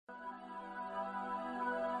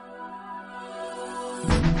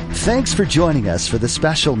Thanks for joining us for the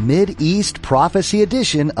special Mid-East Prophecy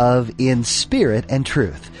edition of In Spirit and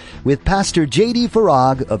Truth with Pastor J.D.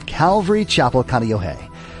 Farag of Calvary Chapel, Kaneohe.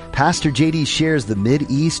 Pastor J.D. shares the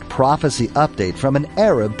Mid-East Prophecy update from an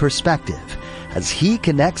Arab perspective as he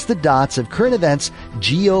connects the dots of current events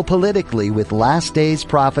geopolitically with last days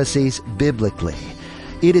prophecies biblically.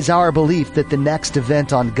 It is our belief that the next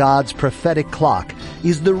event on God's prophetic clock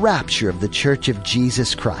is the rapture of the Church of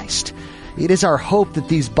Jesus Christ. It is our hope that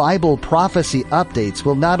these Bible prophecy updates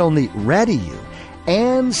will not only ready you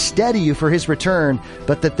and steady you for His return,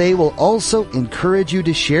 but that they will also encourage you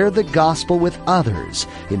to share the gospel with others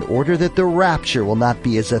in order that the rapture will not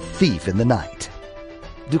be as a thief in the night.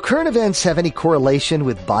 Do current events have any correlation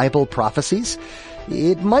with Bible prophecies?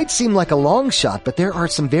 It might seem like a long shot, but there are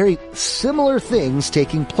some very similar things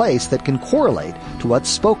taking place that can correlate to what's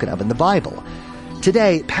spoken of in the Bible.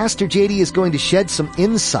 Today, Pastor J.D. is going to shed some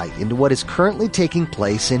insight into what is currently taking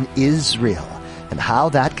place in Israel and how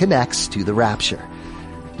that connects to the rapture.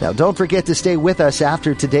 Now, don't forget to stay with us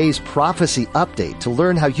after today's prophecy update to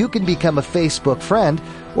learn how you can become a Facebook friend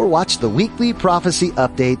or watch the weekly prophecy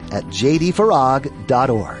update at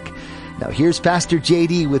jdfarag.org. Now, here's Pastor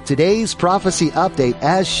J.D. with today's prophecy update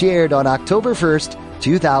as shared on October 1st,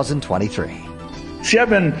 2023. See,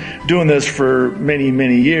 I've been doing this for many,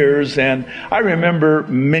 many years, and I remember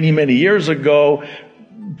many, many years ago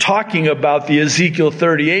talking about the Ezekiel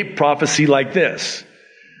 38 prophecy like this.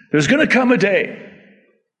 There's going to come a day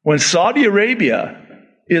when Saudi Arabia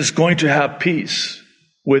is going to have peace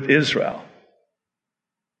with Israel.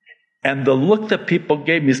 And the look that people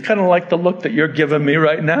gave me is kind of like the look that you're giving me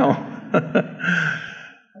right now.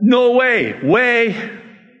 No way.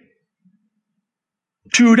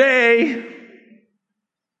 Today,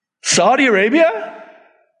 Saudi Arabia?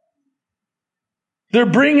 They're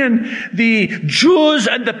bringing the Jews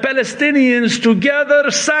and the Palestinians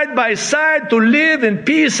together side by side to live in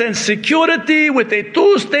peace and security with a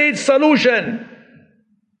two-state solution.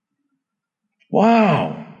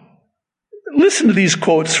 Wow. Listen to these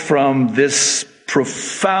quotes from this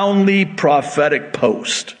profoundly prophetic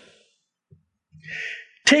post.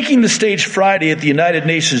 Taking the stage Friday at the United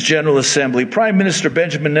Nations General Assembly, Prime Minister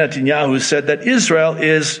Benjamin Netanyahu said that Israel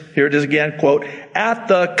is, here it is again, quote, at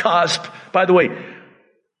the cusp. By the way,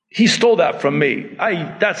 he stole that from me.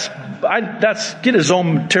 That's get his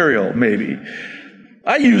own material, maybe.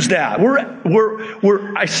 I use that.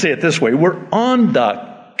 I say it this way. We're on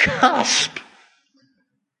the cusp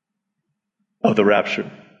of the rapture.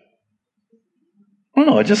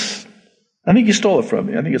 I think he stole it from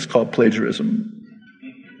me. I think it's called plagiarism.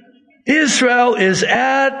 Israel is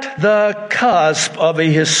at the cusp of a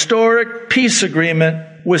historic peace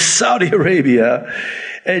agreement with Saudi Arabia,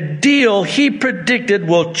 a deal he predicted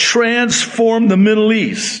will transform the Middle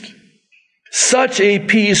East. Such a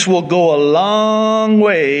peace will go a long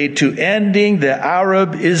way to ending the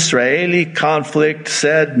Arab-Israeli conflict,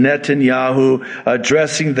 said Netanyahu,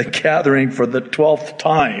 addressing the gathering for the 12th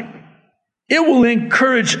time. It will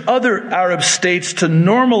encourage other Arab states to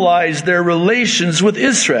normalize their relations with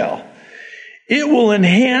Israel. It will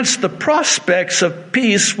enhance the prospects of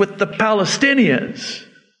peace with the Palestinians.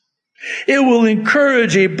 It will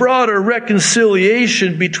encourage a broader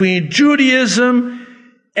reconciliation between Judaism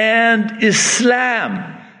and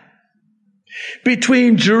Islam,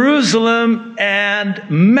 between Jerusalem and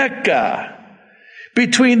Mecca,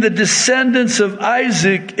 between the descendants of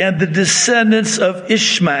Isaac and the descendants of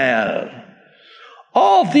Ishmael.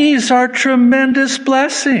 All these are tremendous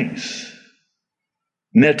blessings.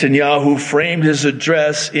 Netanyahu framed his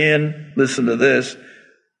address in, listen to this,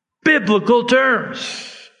 biblical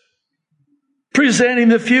terms, presenting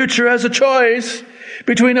the future as a choice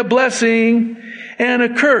between a blessing and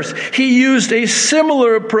a curse. He used a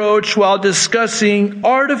similar approach while discussing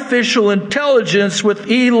artificial intelligence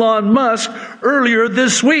with Elon Musk earlier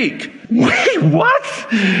this week. Wait, what?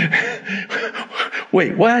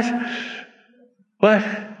 Wait, what? What?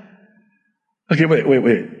 Okay,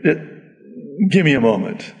 wait. Give me a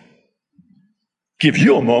moment. Give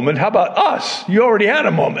you a moment? How about us? You already had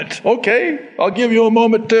a moment. Okay, I'll give you a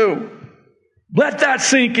moment too. Let that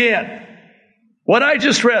sink in. What I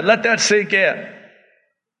just read, let that sink in.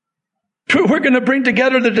 We're going to bring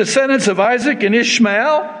together the descendants of Isaac and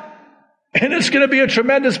Ishmael, and it's going to be a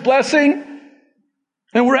tremendous blessing.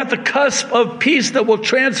 And we're at the cusp of peace that will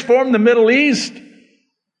transform the Middle East.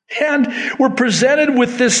 And we're presented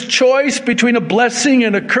with this choice between a blessing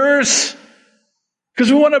and a curse, because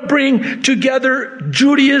we want to bring together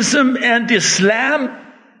Judaism and Islam.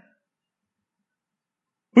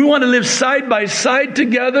 We want to live side by side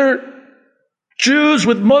together. Jews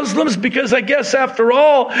with Muslims, because I guess after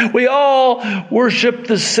all, we all worship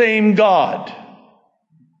the same God.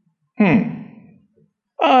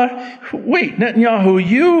 Wait, Netanyahu,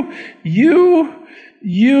 you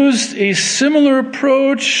used a similar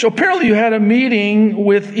approach. Apparently you had a meeting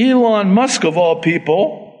with Elon Musk of all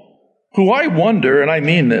people, who I wonder, and I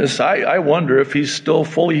mean this, I wonder if he's still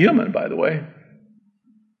fully human, by the way.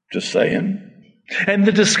 Just saying. And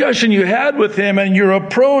the discussion you had with him and your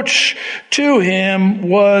approach to him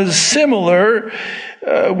was similar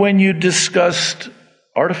when you discussed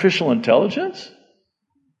artificial intelligence?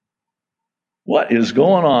 What is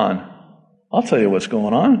going on? I'll tell you what's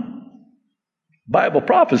going on. Bible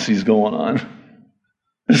prophecy is going on.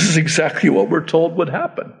 This is exactly what we're told would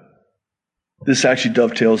happen. This actually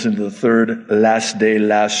dovetails into the third last day,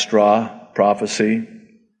 last straw prophecy,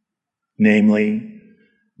 namely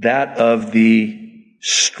that of the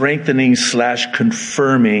strengthening /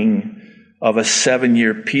 confirming of a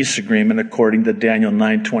 7-year peace agreement according to Daniel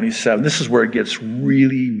 9:27. This is where it gets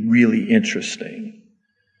really, really interesting.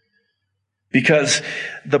 Because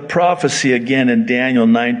the prophecy again in Daniel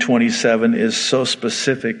 9:27 is so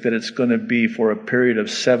specific that it's going to be for a period of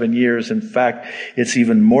 7 years. In fact, it's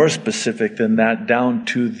even more specific than that, down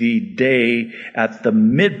to the day at the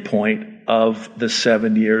midpoint of the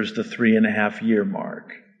 7 years, the 3.5-year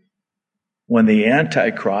mark, when the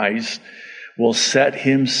Antichrist will set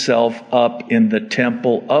himself up in the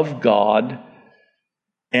temple of God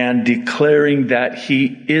and declaring that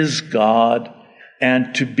he is God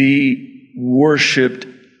and to be worshipped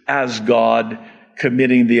as God,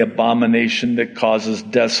 committing the abomination that causes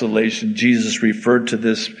desolation. Jesus referred to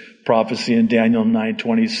this prophecy in Daniel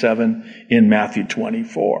 9:27 in Matthew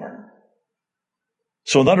 24.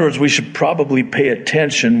 So in other words, we should probably pay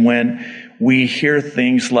attention when we hear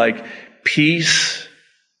things like peace,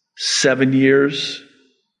 7 years,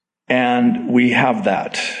 and we have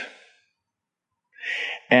that.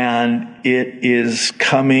 And it is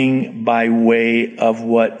coming by way of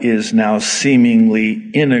what is now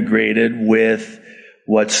seemingly integrated with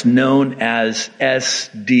what's known as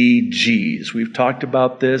SDGs. We've talked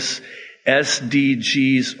about this.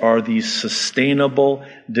 SDGs are the Sustainable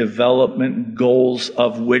Development Goals,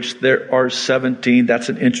 of which there are 17. That's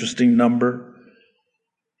an interesting number.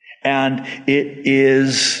 And it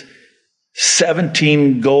is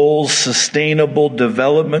 17 goals, sustainable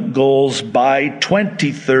development goals by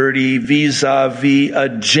 2030 vis-a-vis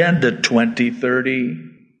Agenda 2030.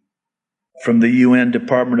 From the UN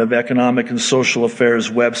Department of Economic and Social Affairs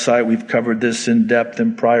website, we've covered this in depth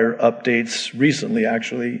in prior updates recently,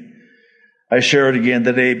 actually. I share it again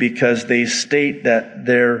today because they state that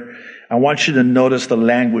I want you to notice the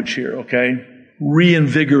language here, okay?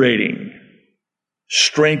 Reinvigorating,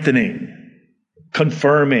 strengthening,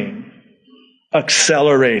 confirming,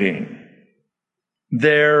 accelerating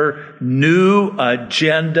their new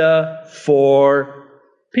agenda for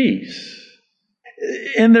peace.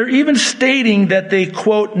 And they're even stating that they,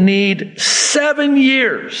 quote, need 7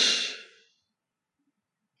 years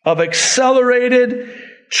of accelerated,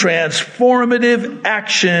 transformative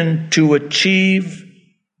action to achieve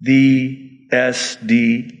the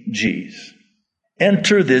SDGs.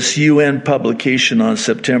 Enter this UN publication on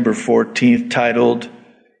September 14th titled,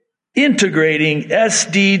 Integrating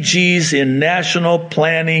SDGs in National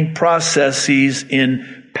Planning Processes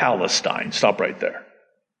in Palestine. Stop right there.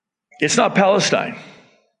 It's not Palestine.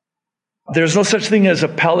 There's no such thing as a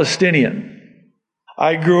Palestinian.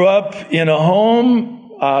 I grew up in a home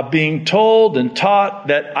being told and taught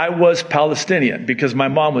that I was Palestinian because my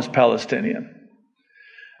mom was Palestinian.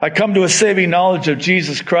 I come to a saving knowledge of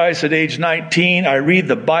Jesus Christ at age 19. I read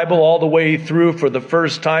the Bible all the way through for the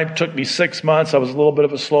first time. It took me 6 months. I was a little bit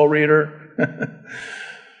of a slow reader.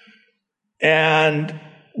 And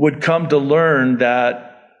would come to learn that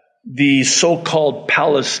the so-called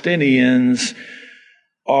Palestinians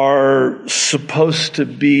are supposed to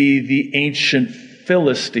be the ancient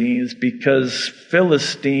Philistines, because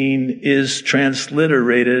Philistine is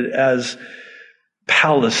transliterated as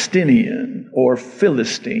Palestinian or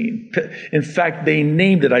Philistine. In fact, they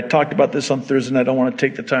named it. I talked about this on Thursday, and I don't want to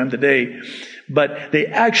take the time today. But they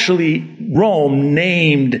actually, Rome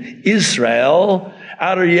named Israel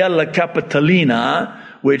Ariella Capitolina,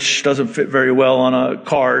 which doesn't fit very well on a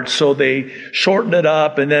card. So they shortened it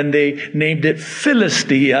up, and then they named it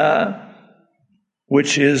Philistia,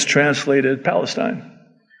 which is translated Palestine.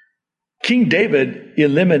 King David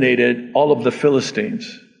eliminated all of the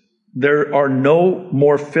Philistines. There are no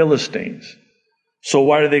more Philistines. So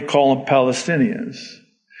why do they call them Palestinians?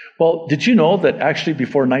 Well, did you know that actually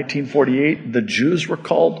before 1948, the Jews were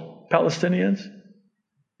called Palestinians?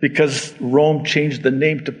 Because Rome changed the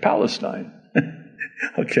name to Palestine.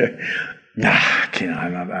 Okay. I can't.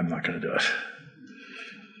 I'm not going to do it.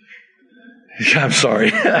 I'm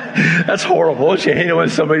sorry. That's horrible. Don't you hate it when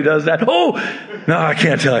somebody does that? Oh, no, I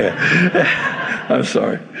can't tell you. I'm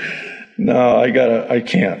sorry. No, I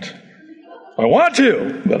can't. I want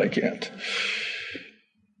to, but I can't.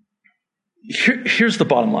 Here's the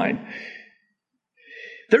bottom line.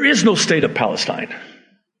 There is no state of Palestine.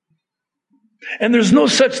 And there's no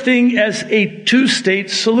such thing as a two-state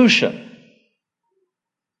solution.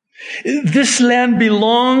 This land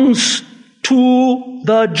belongs to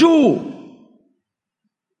the Jew.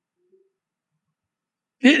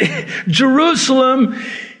 Jerusalem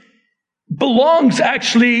belongs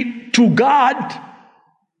actually to God.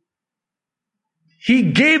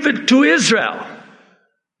 He gave it to Israel.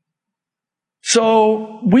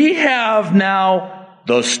 So we have now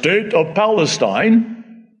the state of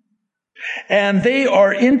Palestine, and they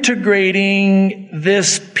are integrating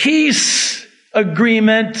this peace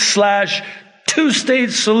agreement /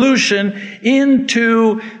 two-state solution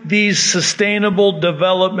into these sustainable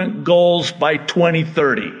development goals by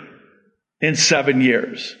 2030 in 7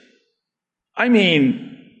 years. I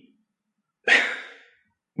mean,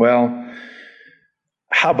 well,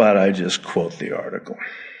 how about I just quote the article?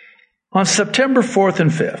 On September 4th and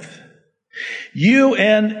 5th,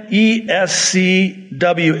 UNESCWA,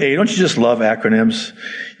 don't you just love acronyms?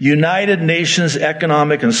 United Nations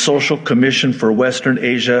Economic and Social Commission for Western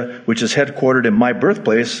Asia, which is headquartered in my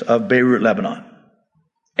birthplace of Beirut, Lebanon.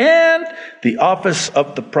 And the Office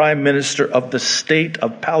of the Prime Minister of the State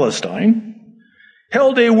of Palestine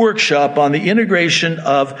held a workshop on the integration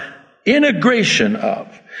of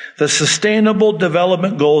the Sustainable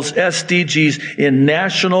Development Goals, SDGs, in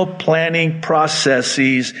national planning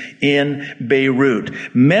processes in Beirut.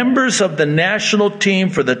 Members of the national team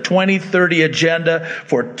for the 2030 Agenda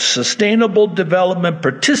for Sustainable Development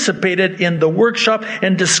participated in the workshop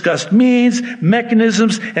and discussed means,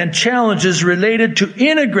 mechanisms, and challenges related to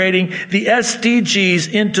integrating the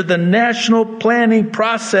SDGs into the national planning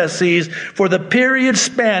processes for the period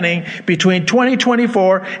spanning between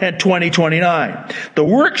 2024 and 2029. The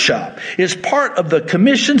workshop is part of the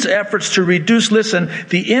Commission's efforts to reduce,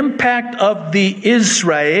 the impact of the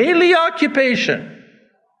Israeli occupation.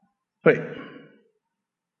 Wait.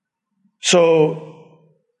 So,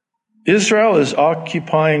 Israel is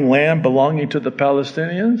occupying land belonging to the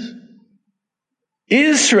Palestinians?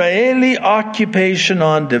 Israeli occupation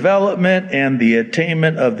on development and the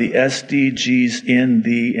attainment of the SDGs in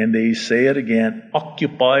the, and they say it again,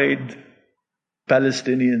 occupied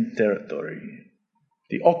Palestinian territory.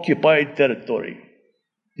 The occupied territory.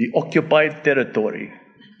 The occupied territory.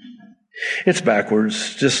 It's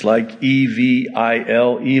backwards, just like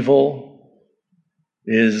EVIL, evil,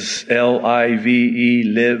 is LIVE,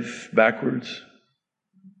 live, backwards.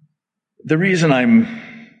 The reason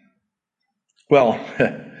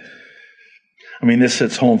this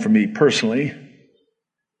hits home for me personally,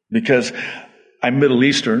 because I'm Middle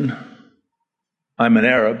Eastern, I'm an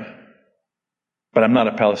Arab, but I'm not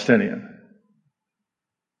a Palestinian.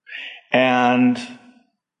 And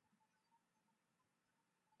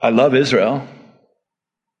I love Israel.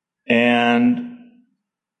 And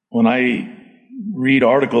when I read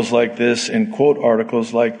articles like this and quote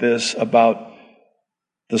articles like this about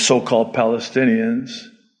the so-called Palestinians,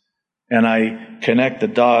 and I connect the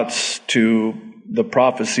dots to the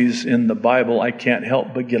prophecies in the Bible, I can't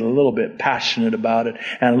help but get a little bit passionate about it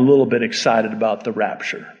and a little bit excited about the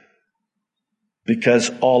rapture. Because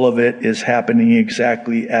all of it is happening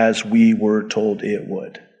exactly as we were told it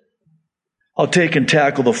would. I'll take and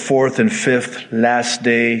tackle the fourth and fifth last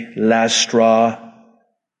day, last straw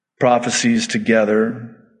prophecies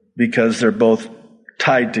together because they're both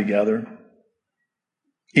tied together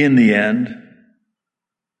in the end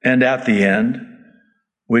and at the end,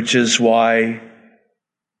 which is why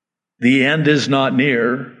the end is not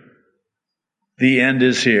near. The end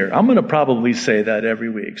is here. I'm going to probably say that every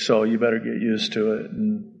week, so you better get used to it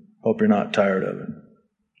and hope you're not tired of it.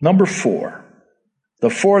 Number 4, the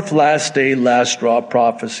fourth last day, last straw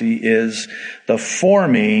prophecy is the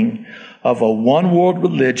forming of a one world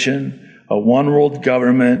religion, a one world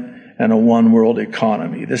government, and a one world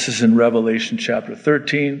economy. This is in Revelation chapter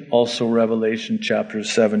 13, also Revelation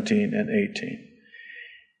chapters 17 and 18.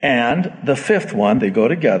 And the fifth one, they go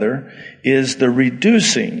together, is the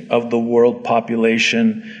reducing of the world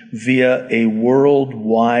population via a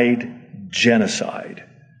worldwide genocide.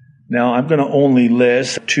 Now, I'm going to only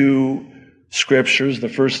list 2 scriptures, the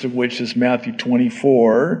first of which is Matthew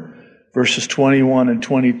 24, verses 21 and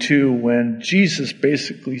 22, when Jesus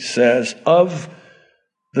basically says of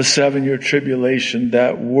the 7-year tribulation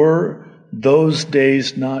that we're those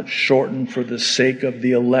days not shortened for the sake of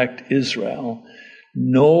the elect Israel,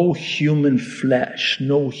 no human flesh,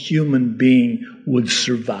 no human being would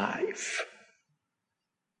survive.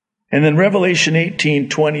 And then Revelation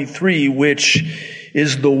 18:23, which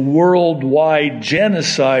is the worldwide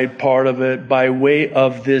genocide part of it by way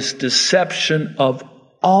of this deception of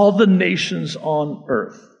all the nations on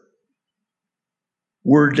earth,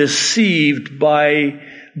 were deceived by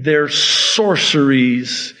their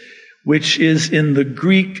sorceries, which is in the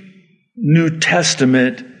Greek New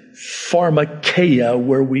Testament pharmakeia,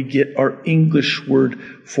 where we get our English word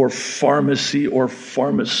for pharmacy or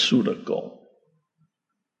pharmaceutical.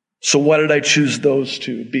 So why did I choose those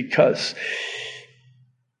two? Because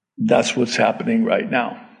that's what's happening right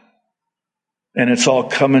now. And it's all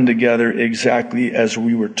coming together exactly as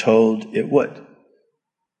we were told it would.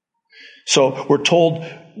 So we're told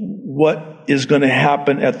what is going to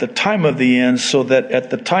happen at the time of the end, so that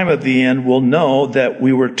at the time of the end we'll know that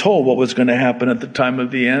we were told what was going to happen at the time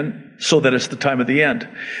of the end, so that it's the time of the end.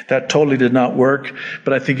 That totally did not work,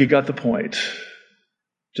 but I think you got the point.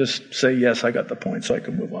 Just say, yes, I got the point, so I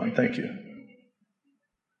can move on. Thank you.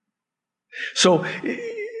 So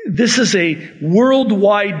this is a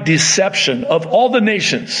worldwide deception of all the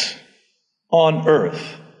nations on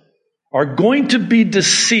earth are going to be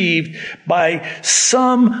deceived by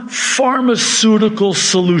some pharmaceutical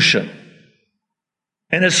solution.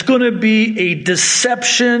 And it's going to be a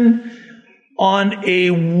deception on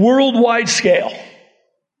a worldwide scale.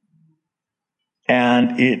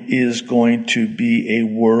 And it is going to be a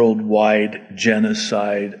worldwide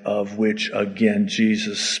genocide, of which, again,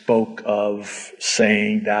 Jesus spoke of,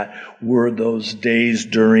 saying that were those days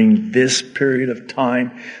during this period of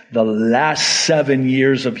time, the last 7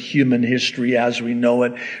 years of human history as we know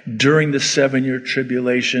it, during the 7-year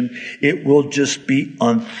tribulation, it will just be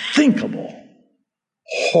unthinkable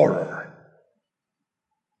horror.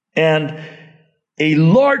 And a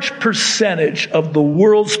large percentage of the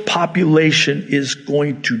world's population is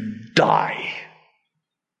going to die.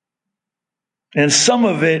 And some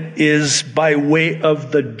of it is by way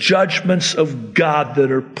of the judgments of God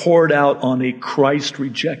that are poured out on a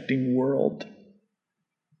Christ-rejecting world.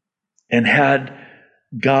 And had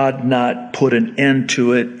God not put an end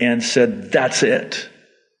to it and said, that's it,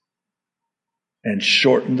 and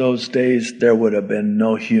shortened those days, there would have been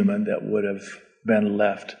no human that would have been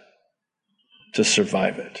left to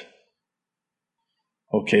survive it.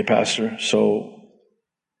 Okay, Pastor, so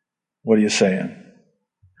what are you saying?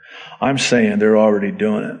 I'm saying they're already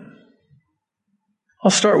doing it. I'll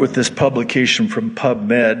start with this publication from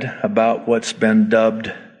PubMed about what's been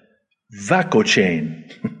dubbed VacoChain,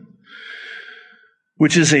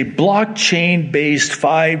 which is a blockchain-based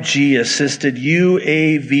 5G-assisted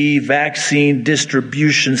UAV vaccine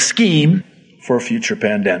distribution scheme for future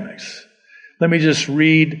pandemics. Let me just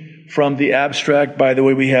read from the abstract. By the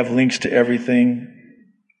way, we have links to everything.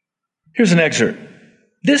 Here's an excerpt.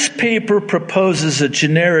 This paper proposes a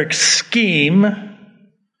generic scheme,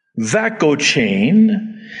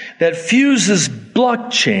 VacoChain, that fuses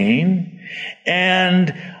blockchain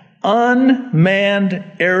and unmanned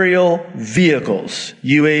aerial vehicles,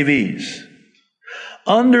 UAVs,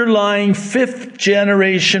 underlying 5th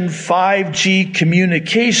generation 5G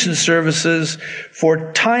communication services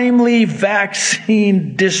for timely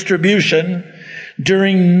vaccine distribution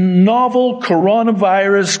during novel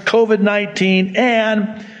coronavirus, COVID-19,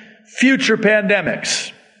 and future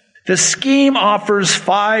pandemics. The scheme offers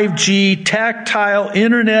 5G tactile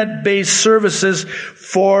internet-based services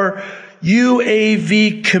for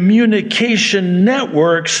UAV communication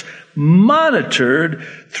networks monitored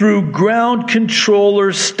through ground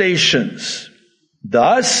controller stations.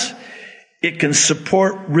 Thus, it can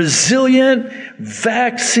support resilient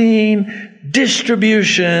vaccine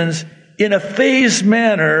distributions in a phased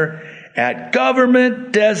manner at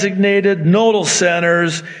government-designated nodal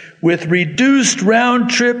centers with reduced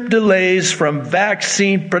round-trip delays from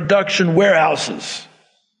vaccine production warehouses.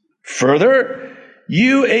 Further,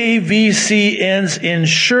 UAVCNs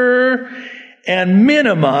ensure and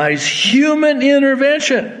minimize human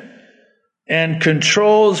intervention and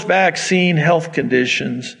controls vaccine health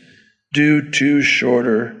conditions due to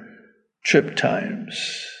shorter trip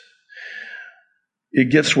times.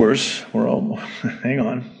 It gets worse. Hang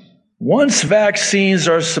on. Once vaccines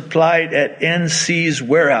are supplied at NC's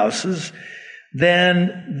warehouses,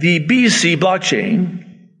 then the BC blockchain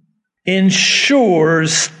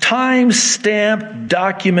ensures time-stamped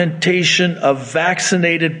documentation of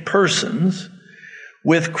vaccinated persons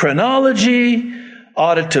with chronology,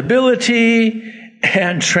 auditability,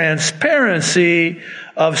 and transparency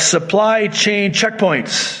of supply chain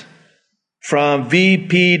checkpoints. from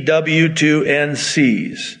VPW to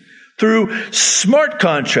NCs. Through smart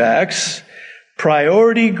contracts,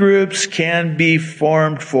 priority groups can be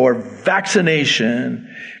formed for vaccination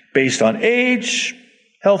based on age,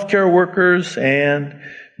 healthcare workers, and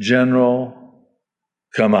general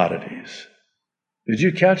commodities. Did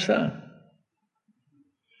you catch that?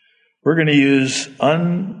 We're going to use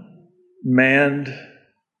unmanned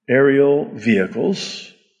aerial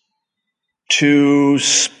vehicles to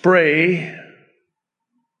spray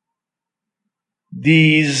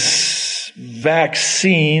these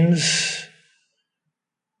vaccines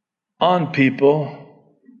on people,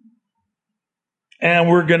 and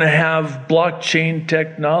we're going to have blockchain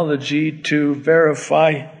technology to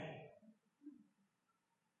verify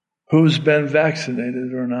who's been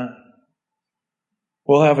vaccinated or not.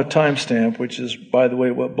 We'll have a timestamp, which is, by the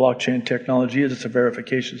way, what blockchain technology is. It's a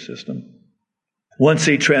verification system. Once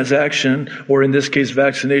a transaction, or in this case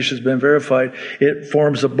vaccination, has been verified, it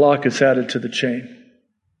forms a block that's added to the chain.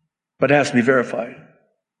 But it has to be verified,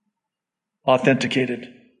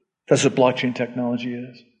 authenticated. That's what blockchain technology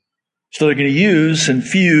is. So they're going to use and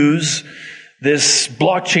fuse this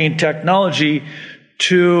blockchain technology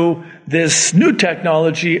to this new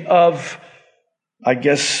technology of, I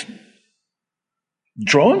guess,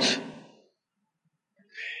 drones.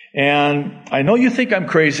 And I know you think I'm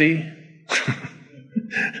crazy.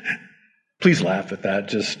 Please laugh at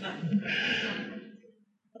that.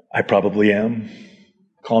 I probably am.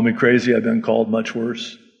 Call me crazy. I've been called much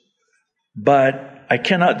worse. But I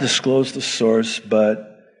cannot disclose the source,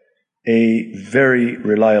 but a very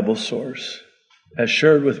reliable source has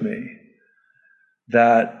shared with me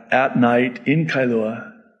that at night in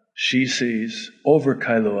Kailua, she sees over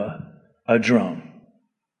Kailua a drone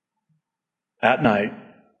at night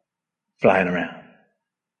flying around.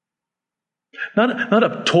 Not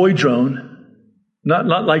a toy drone,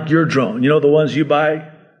 not like your drone. You know, the ones you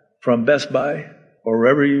buy from Best Buy or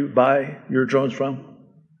wherever you buy your drones from?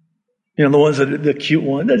 You know, the ones that are the cute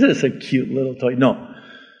one. That's just a cute little toy. No.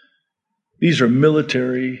 These are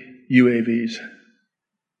military UAVs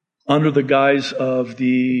under the guise of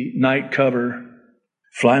the night cover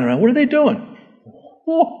flying around. What are they doing?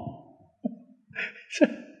 Oh.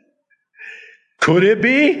 Could it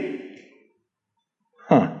be?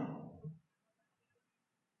 Huh.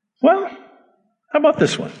 Well, how about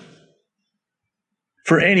this one?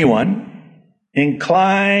 For anyone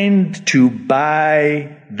inclined to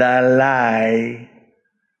buy the lie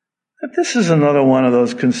that this is another one of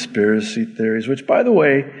those conspiracy theories, which, by the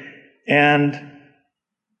way, and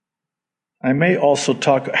I may also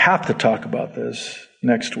have to talk about this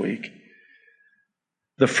next week.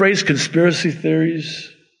 The phrase conspiracy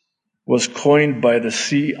theories was coined by the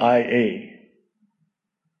CIA.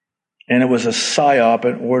 And it was a psyop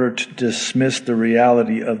in order to dismiss the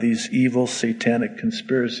reality of these evil satanic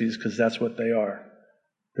conspiracies, because that's what they are.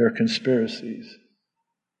 They're conspiracies.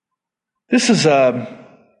 This is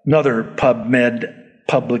another PubMed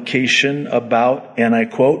publication about, and I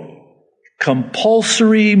quote,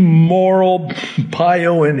 compulsory moral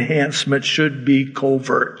bioenhancement should be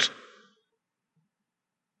covert.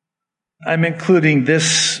 I'm including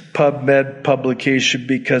this PubMed publication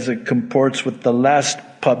because it comports with the last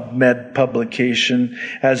PubMed publication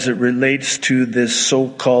as it relates to this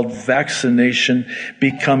so-called vaccination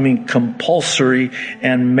becoming compulsory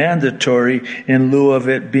and mandatory in lieu of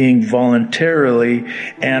it being voluntarily,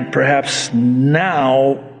 and perhaps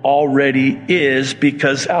now already is,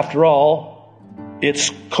 because after all,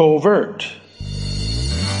 it's covert.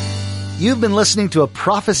 You've been listening to a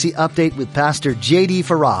prophecy update with Pastor J.D.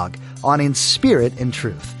 Farag on In Spirit and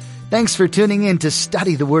Truth. Thanks for tuning in to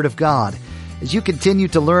study the Word of God. As you continue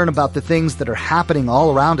to learn about the things that are happening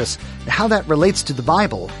all around us and how that relates to the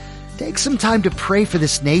Bible, take some time to pray for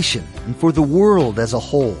this nation and for the world as a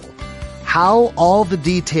whole. How all the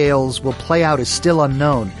details will play out is still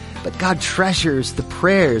unknown, but God treasures the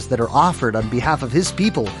prayers that are offered on behalf of His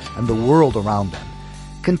people and the world around them.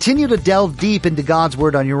 Continue to delve deep into God's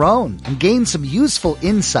Word on your own and gain some useful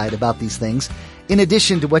insight about these things in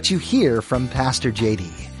addition to what you hear from Pastor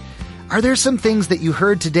J.D. Are there some things that you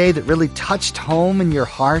heard today that really touched home in your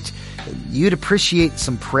heart that you'd appreciate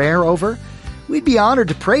some prayer over? We'd be honored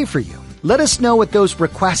to pray for you. Let us know what those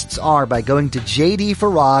requests are by going to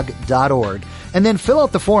jdfarag.org and then fill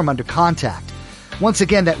out the form under contact. Once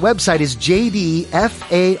again, that website is jdfarag.org.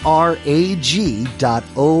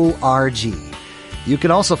 You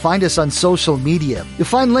can also find us on social media. You'll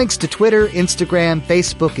find links to Twitter, Instagram,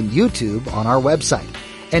 Facebook, and YouTube on our website.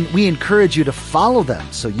 And we encourage you to follow them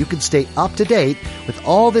so you can stay up to date with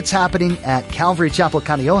all that's happening at Calvary Chapel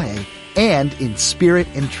Kaneohe and In Spirit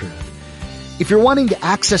and Truth. If you're wanting to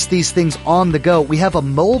access these things on the go, we have a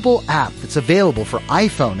mobile app that's available for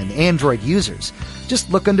iPhone and Android users.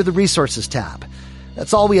 Just look under the Resources tab.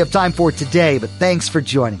 That's all we have time for today, but thanks for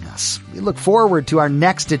joining us. We look forward to our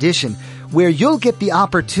next edition, where you'll get the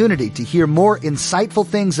opportunity to hear more insightful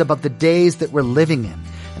things about the days that we're living in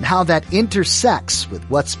and how that intersects with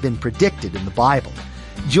what's been predicted in the Bible.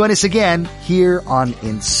 Join us again here on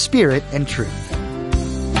In Spirit and Truth.